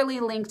literally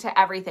linked to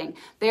everything.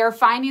 They are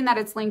finding that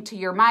it's linked to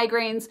your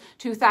migraines,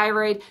 to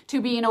thyroid,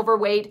 to being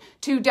overweight,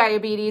 to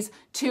diabetes,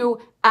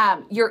 to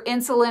your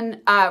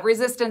insulin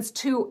resistance,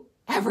 to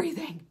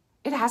everything.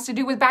 It has to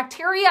do with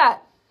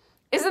bacteria.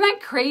 Isn't that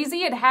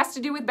crazy? It has to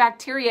do with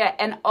bacteria.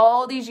 And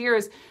all these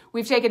years,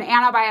 we've taken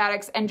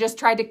antibiotics and just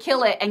tried to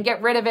kill it and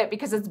get rid of it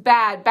because it's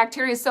bad.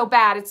 Bacteria is so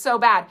bad. It's so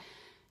bad.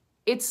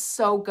 It's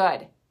so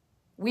good.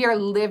 We are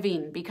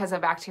living because of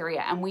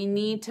bacteria, and we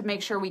need to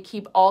make sure we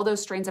keep all those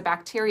strains of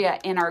bacteria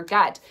in our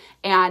gut.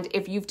 And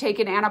if you've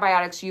taken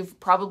antibiotics, you've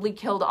probably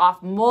killed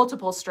off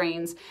multiple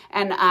strains.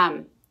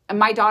 And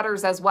my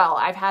daughters as well.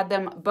 I've had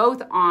them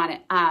both on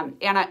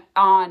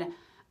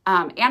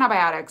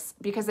antibiotics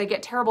because they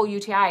get terrible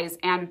UTIs.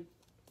 And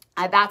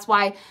that's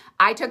why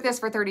I took this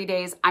for 30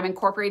 days. I'm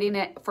incorporating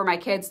it for my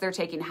kids. They're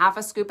taking half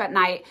a scoop at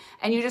night,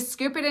 and you just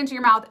scoop it into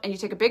your mouth and you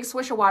take a big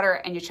swish of water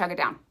and you chug it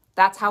down.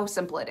 That's how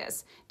simple it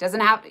is. You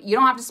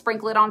don't have to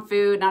sprinkle it on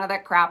food, none of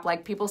that crap.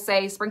 Like people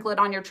say, sprinkle it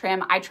on your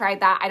trim. I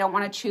tried that. I don't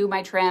want to chew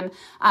my trim.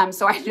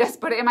 So I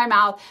just put it in my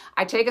mouth.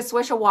 I take a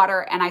swish of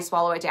water and I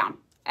swallow it down.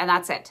 And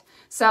that's it.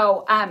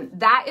 So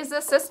that is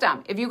the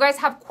system. If you guys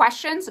have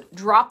questions,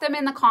 drop them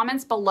in the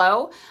comments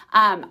below.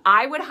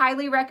 I would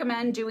highly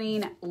recommend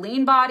doing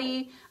Lean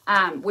Body,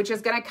 which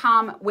is going to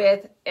come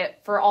with it.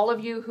 For all of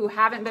you who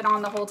haven't been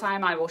on the whole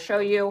time, I will show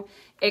you.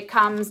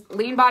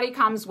 Lean Body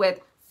comes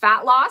with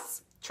fat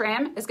loss.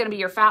 Trim is going to be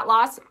your fat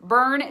loss.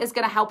 Burn is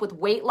going to help with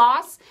weight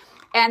loss.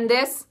 And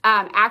this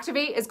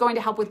Activate is going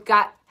to help with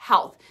gut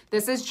health.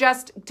 This is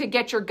just to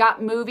get your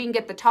gut moving,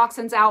 get the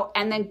toxins out,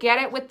 and then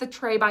get it with the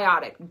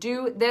Trebiotic.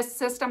 Do this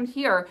system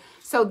here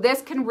so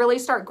this can really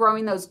start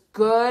growing those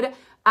good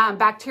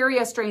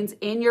bacteria strains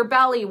in your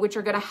belly, which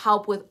are going to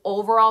help with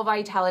overall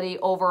vitality,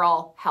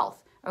 overall health.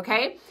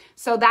 Okay,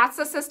 so that's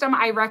the system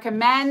I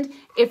recommend.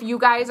 If you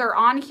guys are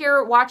on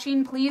here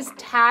watching, please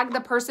tag the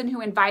person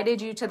who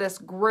invited you to this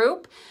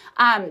group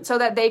so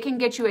that they can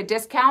get you a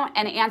discount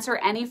and answer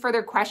any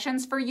further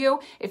questions for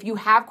you. If you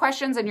have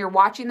questions and you're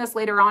watching this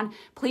later on,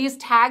 please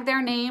tag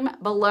their name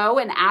below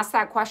and ask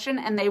that question,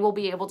 and they will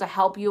be able to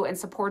help you and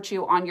support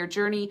you on your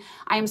journey.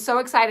 I am so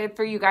excited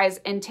for you guys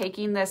in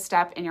taking this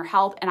step in your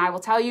health, and I will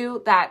tell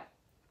you that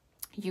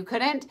you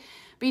couldn't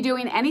be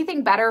doing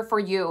anything better for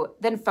you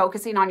than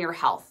focusing on your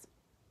health.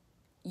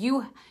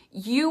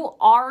 You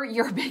are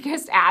your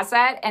biggest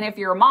asset. And if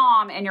you're a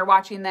mom and you're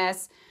watching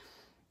this,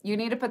 you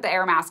need to put the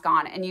air mask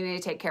on and you need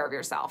to take care of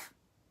yourself.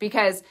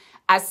 Because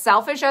as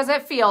selfish as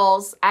it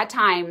feels at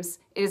times,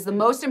 it is the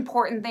most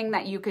important thing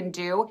that you can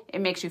do. It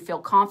makes you feel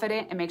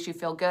confident. It makes you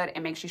feel good. It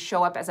makes you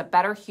show up as a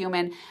better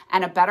human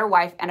and a better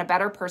wife and a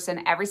better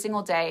person every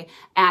single day.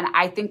 And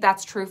I think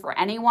that's true for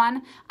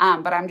anyone.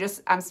 But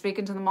I'm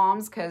speaking to the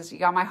moms because you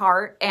got my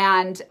heart.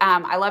 And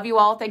I love you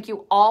all. Thank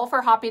you all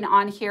for hopping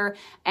on here.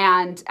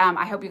 And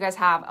I hope you guys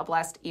have a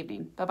blessed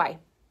evening.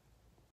 Bye-bye.